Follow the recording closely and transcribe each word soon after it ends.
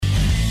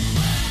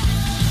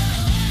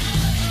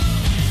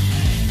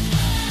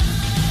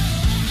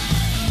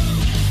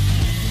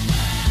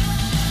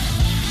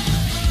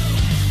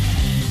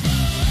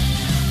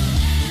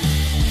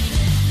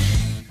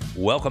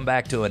Welcome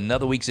back to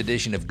another week's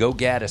edition of Go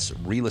Gaddis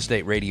Real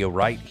Estate Radio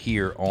right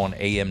here on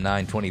AM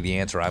 920 The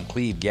Answer. I'm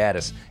Cleve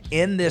Gaddis.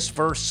 In this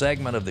first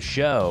segment of the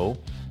show,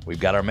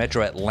 we've got our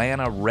Metro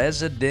Atlanta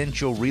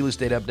residential real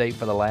estate update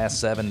for the last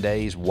 7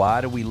 days.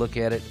 Why do we look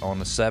at it on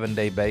a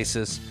 7-day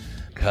basis?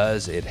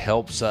 Because it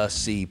helps us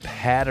see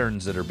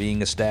patterns that are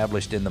being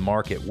established in the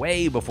market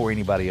way before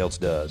anybody else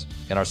does.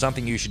 In our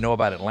Something You Should Know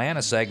About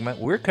Atlanta segment,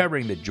 we're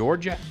covering the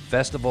Georgia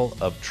Festival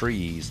of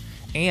Trees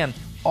and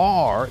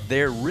are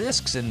there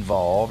risks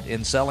involved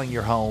in selling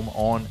your home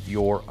on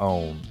your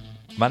own?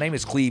 My name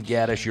is Cleve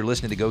Gaddis. You're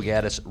listening to Go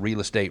Gaddis Real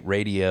Estate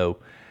Radio,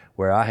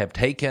 where I have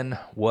taken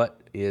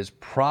what is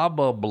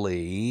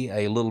probably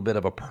a little bit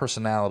of a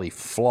personality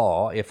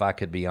flaw, if I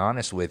could be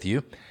honest with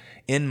you,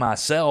 in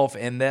myself,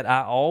 and that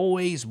I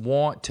always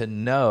want to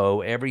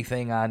know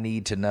everything I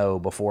need to know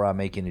before I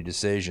make any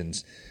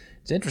decisions.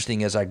 It's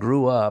interesting, as I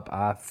grew up,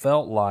 I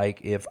felt like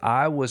if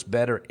I was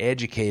better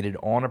educated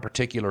on a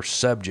particular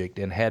subject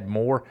and had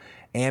more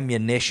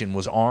ammunition,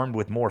 was armed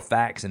with more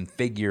facts and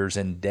figures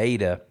and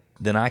data,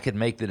 then I could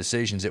make the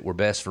decisions that were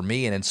best for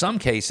me. And in some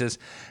cases,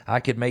 I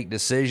could make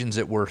decisions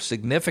that were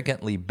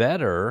significantly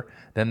better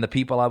than the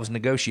people I was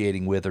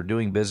negotiating with or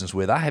doing business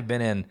with. I've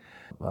been an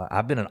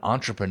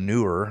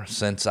entrepreneur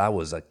since I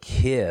was a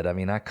kid. I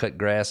mean, I cut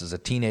grass as a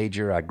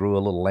teenager. I grew a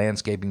little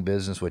landscaping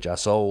business, which I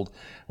sold.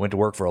 Went to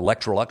work for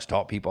Electrolux,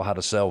 taught people how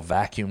to sell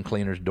vacuum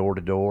cleaners door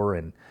to door,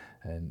 and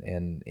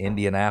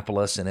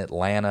Indianapolis and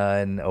Atlanta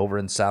and over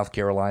in South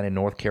Carolina,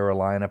 North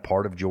Carolina,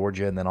 part of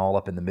Georgia, and then all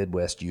up in the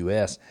Midwest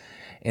U.S.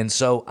 And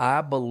so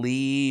I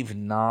believe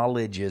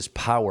knowledge is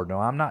power. Now,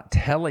 I'm not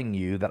telling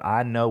you that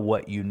I know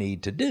what you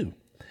need to do,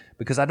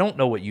 because I don't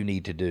know what you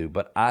need to do,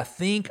 but I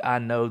think I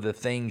know the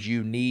things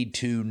you need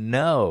to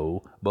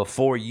know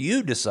before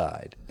you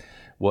decide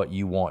what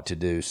you want to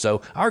do.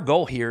 So our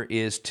goal here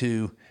is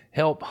to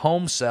help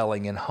home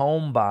selling and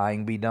home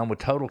buying be done with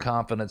total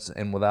confidence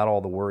and without all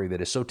the worry that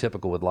is so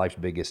typical with life's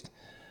biggest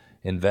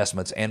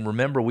investments. And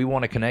remember, we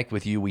want to connect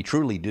with you. We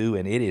truly do,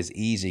 and it is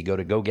easy. Go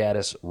to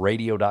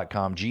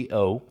GoGaddisRadio.com,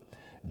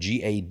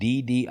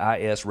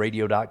 GoGaddis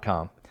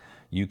Radio.com.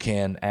 You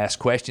can ask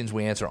questions.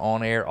 We answer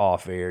on air,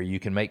 off air. You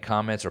can make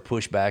comments or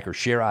push back or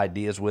share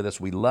ideas with us.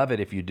 We love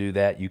it if you do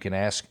that. You can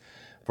ask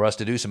for us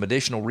to do some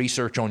additional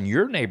research on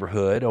your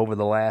neighborhood over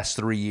the last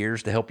 3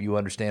 years to help you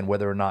understand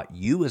whether or not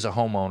you as a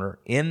homeowner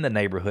in the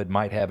neighborhood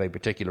might have a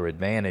particular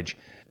advantage.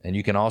 And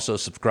you can also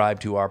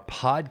subscribe to our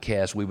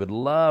podcast. We would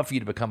love for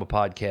you to become a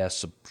podcast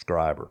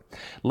subscriber.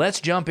 Let's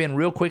jump in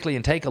real quickly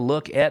and take a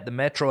look at the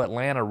Metro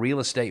Atlanta real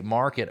estate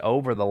market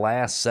over the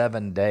last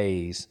 7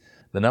 days.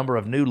 The number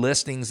of new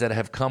listings that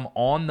have come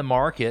on the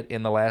market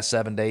in the last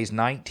 7 days,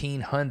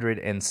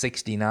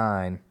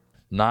 1,969.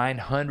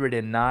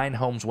 909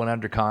 homes went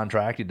under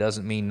contract. It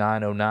doesn't mean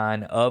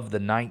 909 of the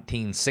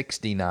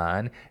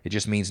 1969. It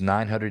just means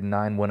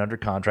 909 went under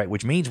contract,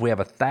 which means we have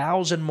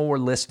 1,000 more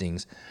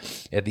listings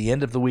at the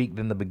end of the week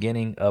than the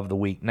beginning of the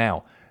week.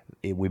 Now,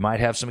 we might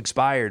have some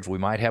expireds. We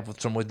might have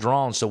some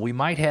withdrawn. So we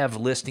might have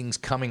listings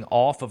coming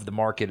off of the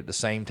market at the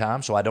same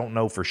time. So I don't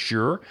know for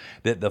sure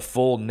that the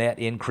full net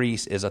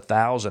increase is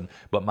 1,000.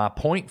 But my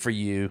point for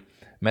you,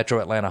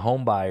 Metro Atlanta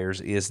home buyers,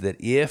 is that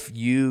if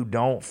you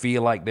don't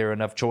feel like there are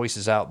enough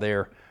choices out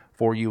there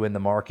for you in the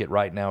market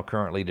right now,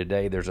 currently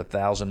today, there's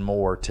 1,000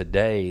 more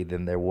today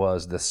than there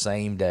was the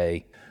same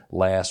day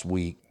last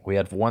week. We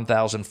had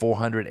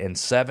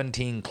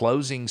 1,417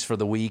 closings for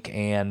the week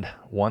and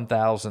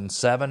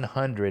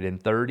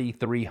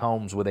 1,733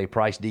 homes with a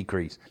price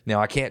decrease.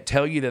 Now, I can't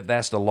tell you that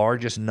that's the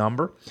largest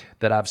number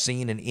that I've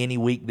seen in any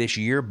week this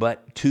year,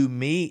 but to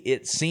me,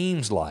 it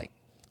seems like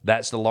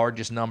that's the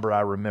largest number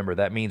I remember.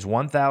 That means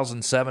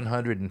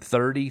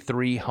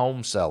 1,733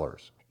 home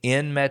sellers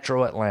in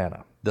Metro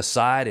Atlanta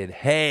decided,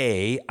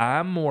 hey,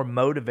 I'm more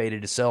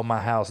motivated to sell my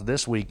house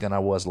this week than I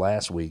was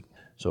last week.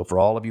 So for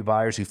all of you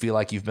buyers who feel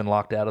like you've been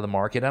locked out of the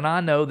market, and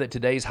I know that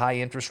today's high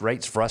interest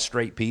rates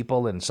frustrate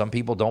people, and some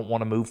people don't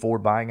want to move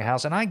forward buying a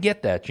house, and I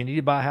get that. You need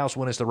to buy a house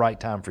when it's the right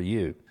time for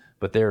you.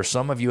 But there are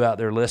some of you out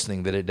there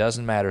listening that it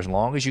doesn't matter. As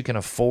long as you can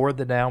afford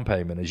the down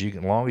payment, as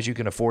long as you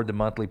can afford the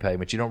monthly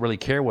payment, you don't really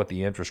care what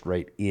the interest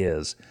rate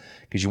is,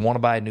 because you want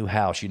to buy a new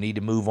house. You need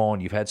to move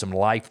on. You've had some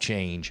life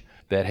change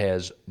that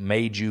has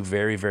made you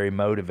very, very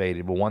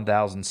motivated. Well,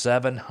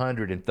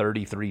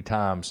 1,733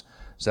 times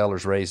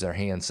sellers raised their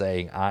hand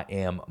saying, I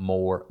am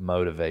more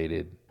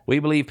motivated. We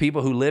believe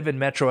people who live in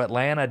Metro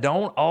Atlanta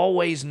don't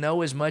always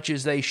know as much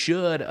as they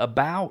should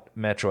about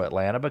Metro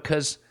Atlanta,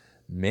 because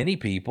many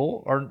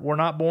people were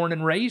not born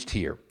and raised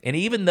here. And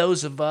even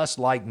those of us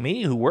like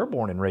me who were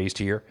born and raised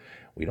here,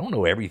 we don't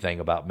know everything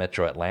about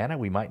Metro Atlanta.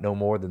 We might know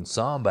more than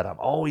some, but I'm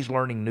always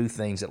learning new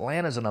things.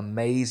 Atlanta's an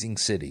amazing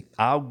city.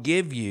 I'll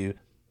give you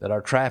that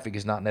our traffic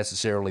is not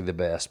necessarily the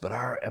best, but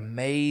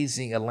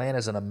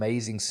Atlanta's an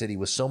amazing city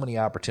with so many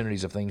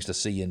opportunities of things to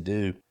see and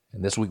do.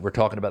 And this week we're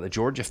talking about the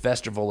Georgia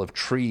Festival of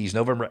Trees,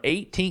 November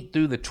 18th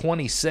through the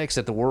 26th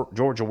at the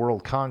Georgia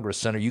World Congress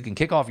Center. You can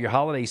kick off your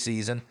holiday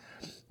season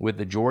With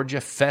the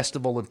Georgia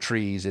Festival of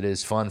Trees, it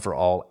is fun for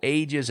all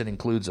ages. It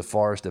includes a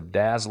forest of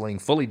dazzling,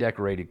 fully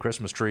decorated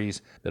Christmas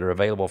trees that are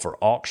available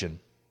for auction.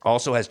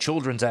 Also has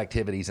children's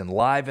activities and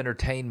live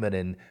entertainment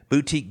and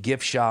boutique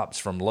gift shops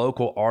from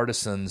local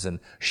artisans and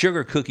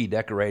sugar cookie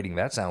decorating.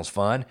 That sounds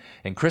fun.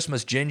 And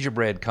Christmas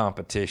gingerbread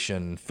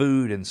competition,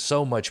 food, and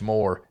so much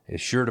more is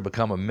sure to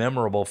become a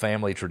memorable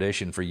family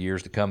tradition for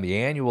years to come. The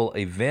annual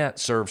event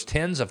serves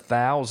tens of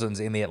thousands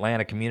in the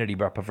Atlanta community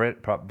by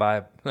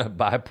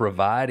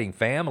providing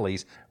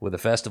families with a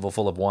festival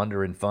full of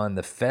wonder and fun.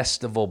 The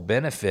festival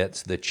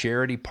benefits the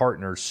charity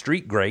partners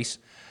Street Grace,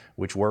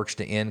 which works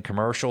to end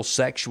commercial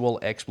sexual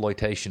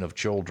exploitation of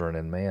children.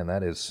 And man,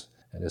 that is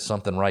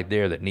something right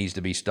there that needs to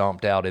be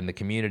stomped out in the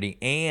community.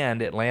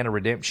 And Atlanta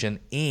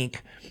Redemption, Inc.,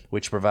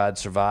 which provides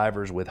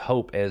survivors with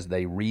hope as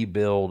they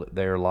rebuild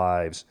their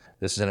lives.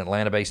 This is an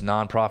Atlanta-based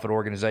nonprofit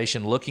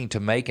organization looking to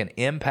make an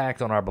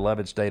impact on our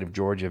beloved state of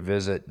Georgia.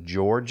 Visit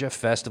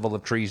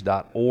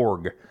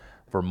georgiafestivalofTrees.org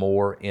for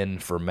more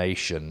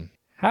information.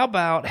 How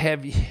about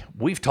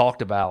we've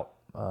talked about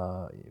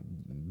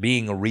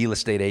being a real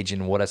estate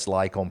agent and what it's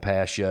like on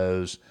past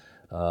shows.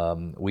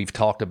 We've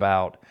talked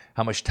about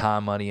how much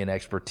time, money, and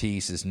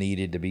expertise is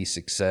needed to be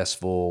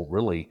successful,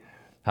 really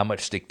how much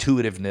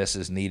stick-to-itiveness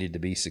is needed to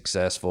be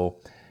successful.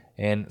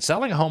 And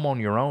selling a home on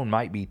your own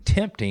might be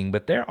tempting,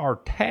 but there are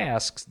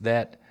tasks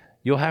that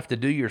you'll have to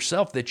do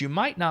yourself that you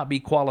might not be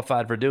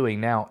qualified for doing.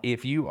 Now,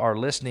 if you are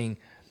listening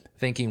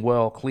thinking,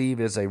 well,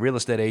 Cleve is a real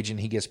estate agent,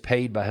 he gets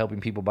paid by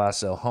helping people buy,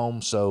 sell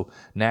homes, so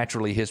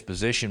naturally his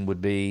position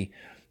would be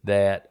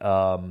that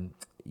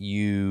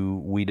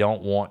we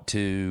don't want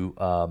you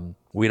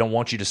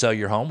to sell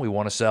your home. We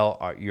want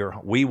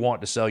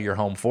to sell your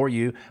home for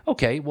you.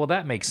 Okay, well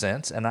that makes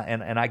sense, and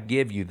I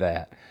give you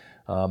that.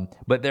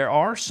 But there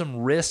are some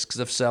risks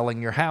of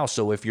selling your house.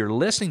 So if you're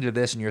listening to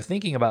this and you're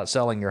thinking about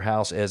selling your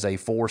house as a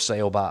for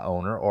sale by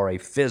owner or a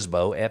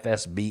FSBO,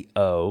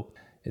 FSBO,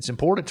 it's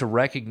important to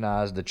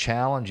recognize the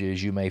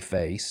challenges you may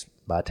face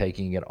by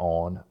taking it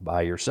on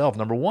by yourself.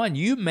 Number one,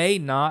 you may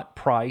not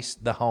price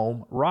the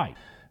home right.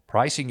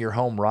 Pricing your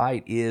home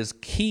right is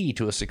key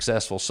to a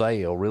successful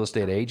sale. Real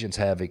estate agents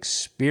have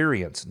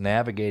experience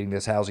navigating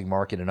this housing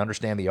market and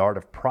understand the art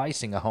of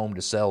pricing a home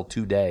to sell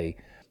today.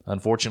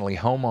 Unfortunately,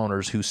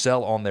 homeowners who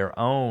sell on their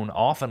own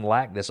often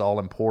lack this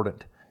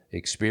all-important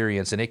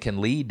experience, and it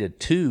can lead to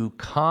two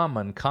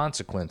common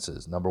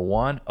consequences. Number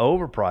one,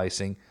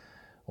 overpricing,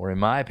 or in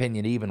my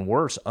opinion, even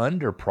worse,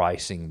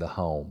 underpricing the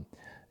home.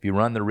 If you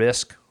run the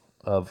risk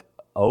of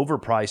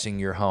overpricing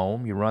your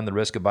home, you run the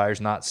risk of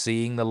buyers not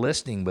seeing the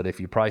listing. But if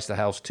you price the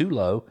house too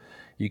low,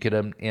 you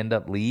could end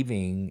up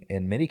leaving,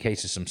 in many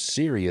cases, some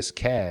serious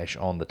cash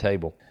on the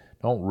table.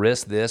 Don't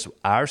risk this.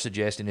 Our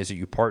suggestion is that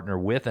you partner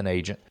with an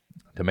agent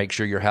to make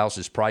sure your house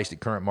is priced at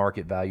current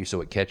market value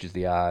so it catches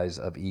the eyes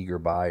of eager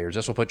buyers.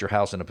 This will put your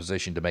house in a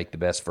position to make the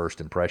best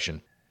first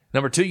impression.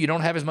 Number two, you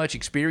don't have as much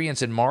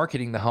experience in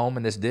marketing the home.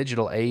 In this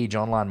digital age,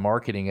 online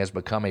marketing has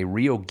become a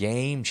real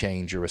game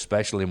changer,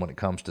 especially when it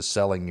comes to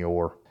selling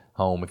your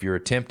home. If you're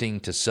attempting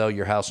to sell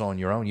your house on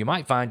your own, you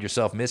might find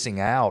yourself missing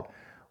out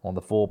on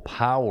the full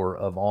power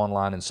of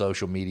online and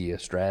social media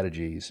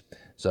strategies.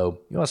 So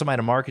you want somebody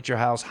to market your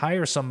house,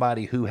 hire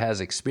somebody who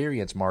has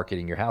experience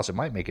marketing your house. It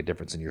might make a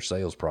difference in your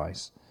sales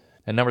price.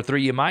 And number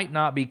three, you might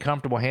not be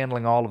comfortable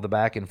handling all of the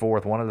back and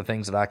forth. One of the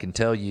things that I can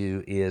tell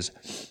you is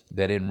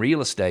that in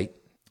real estate,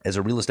 as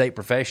a real estate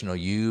professional,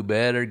 you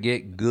better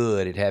get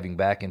good at having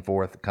back and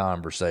forth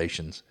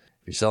conversations.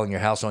 If you're selling your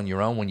house on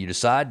your own, when you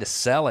decide to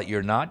sell it,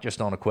 you're not just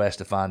on a quest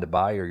to find a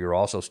buyer. You're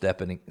also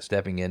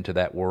stepping into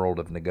that world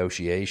of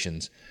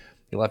negotiations.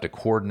 You'll have to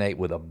coordinate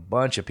with a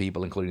bunch of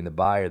people, including the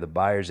buyer, the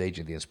buyer's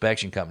agent, the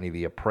inspection company,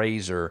 the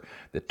appraiser,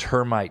 the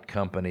termite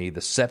company,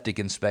 the septic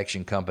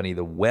inspection company,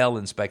 the well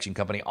inspection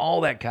company,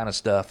 all that kind of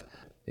stuff.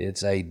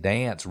 It's a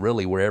dance,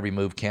 really, where every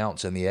move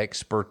counts, and the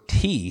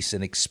expertise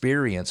and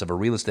experience of a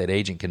real estate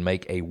agent can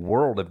make a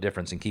world of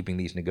difference in keeping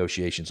these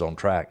negotiations on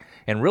track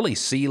and really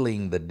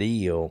sealing the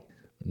deal.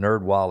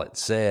 NerdWallet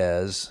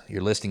says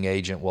your listing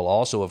agent will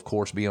also, of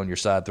course, be on your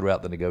side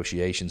throughout the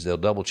negotiations. They'll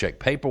double-check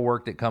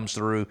paperwork that comes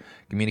through,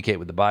 communicate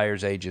with the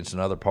buyer's agents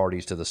and other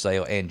parties to the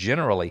sale, and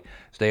generally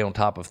stay on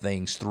top of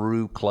things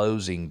through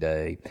closing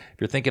day. If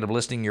you're thinking of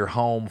listing your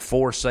home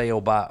for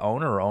sale by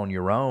owner or on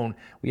your own,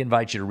 we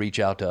invite you to reach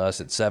out to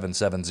us at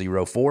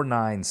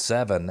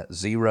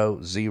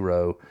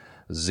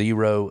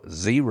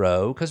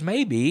 770-497-0000, because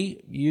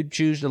maybe you'd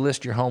choose to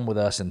list your home with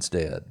us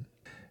instead.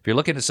 If you're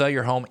looking to sell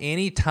your home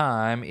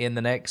anytime in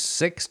the next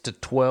 6 to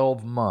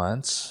 12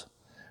 months,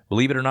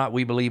 believe it or not,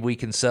 we believe we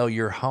can sell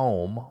your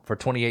home for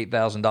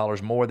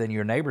 $28,000 more than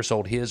your neighbor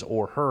sold his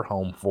or her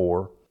home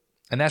for.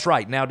 And that's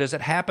right. Now, does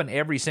it happen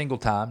every single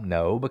time?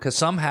 No, because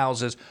some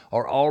houses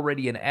are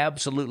already in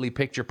absolutely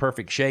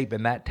picture-perfect shape,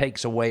 and that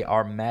takes away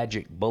our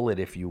magic bullet,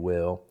 if you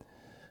will.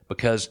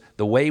 Because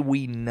the way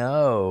we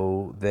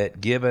know that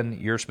given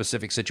your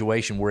specific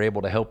situation, we're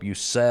able to help you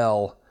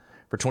sell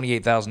for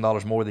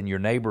 $28,000 more than your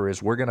neighbor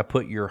is we're going to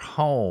put your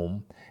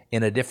home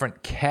in a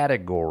different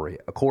category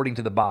according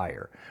to the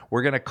buyer.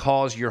 We're going to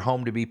cause your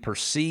home to be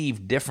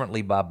perceived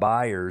differently by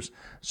buyers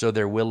so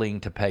they're willing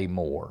to pay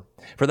more.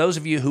 For those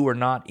of you who are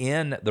not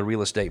in the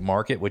real estate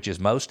market, which is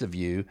most of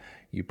you,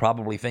 you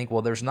probably think,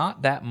 well, there's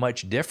not that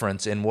much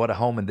difference in what a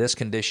home in this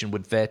condition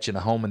would fetch and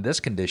a home in this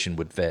condition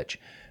would fetch.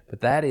 But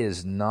that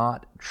is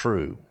not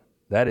true.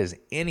 That is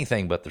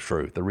anything but the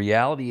truth. The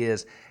reality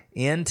is,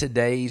 in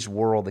today's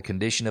world, the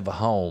condition of a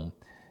home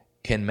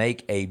can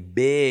make a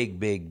big,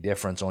 big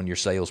difference on your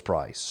sales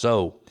price.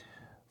 So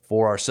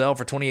for our Sell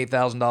for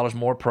 $28,000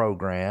 More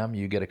program,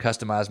 you get a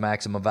customized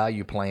maximum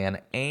value plan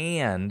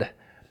and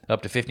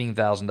up to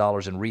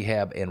 $15,000 in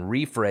rehab and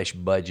refresh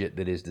budget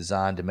that is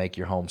designed to make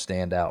your home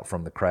stand out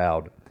from the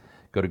crowd.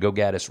 Go to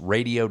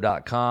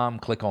GoGaddisRadio.com,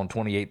 click on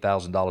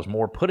 $28,000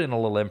 More, put in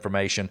a little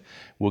information.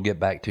 We'll get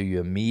back to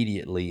you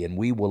immediately, and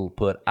we will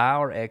put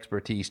our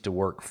expertise to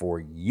work for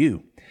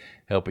you,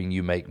 helping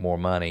you make more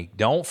money.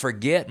 Don't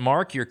forget,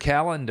 mark your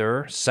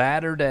calendar,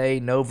 Saturday,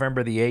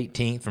 November the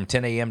 18th from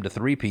 10 a.m. to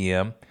 3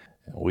 p.m.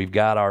 We've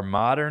got our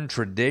Modern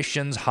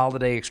Traditions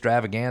Holiday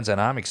Extravaganza,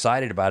 and I'm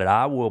excited about it.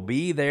 I will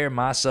be there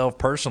myself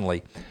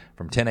personally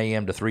from 10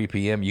 a.m. to 3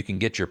 p.m. You can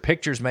get your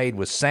pictures made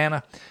with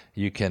Santa.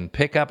 You can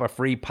pick up a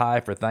free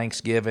pie for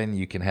Thanksgiving.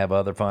 You can have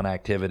other fun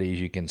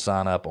activities. You can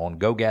sign up on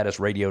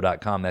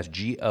GoGaddisRadio.com. That's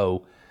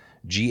GoGaddis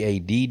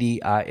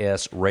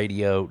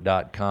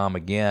radio.com.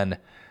 Again,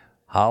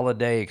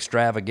 Holiday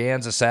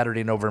Extravaganza,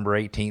 Saturday, November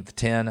 18th,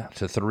 10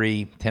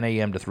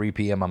 a.m. to 3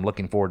 p.m. I'm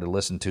looking forward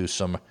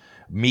to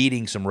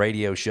meeting some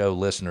radio show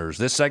listeners.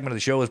 This segment of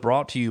the show is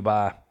brought to you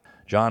by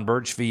John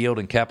Birchfield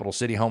and Capital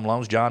City Home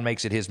Loans. John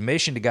makes it his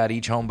mission to guide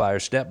each home buyer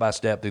step by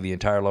step through the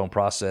entire loan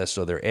process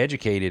so they're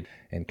educated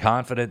and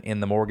confident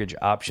in the mortgage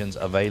options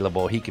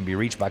available. He can be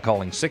reached by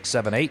calling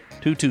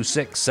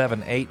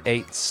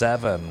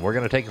 678-226-7887. We're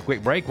going to take a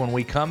quick break. When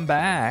we come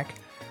back,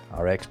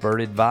 our expert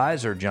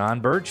advisor,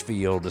 John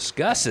Birchfield,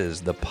 discusses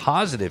the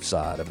positive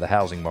side of the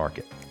housing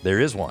market.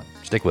 There is one.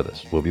 Stick with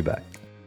us. We'll be back.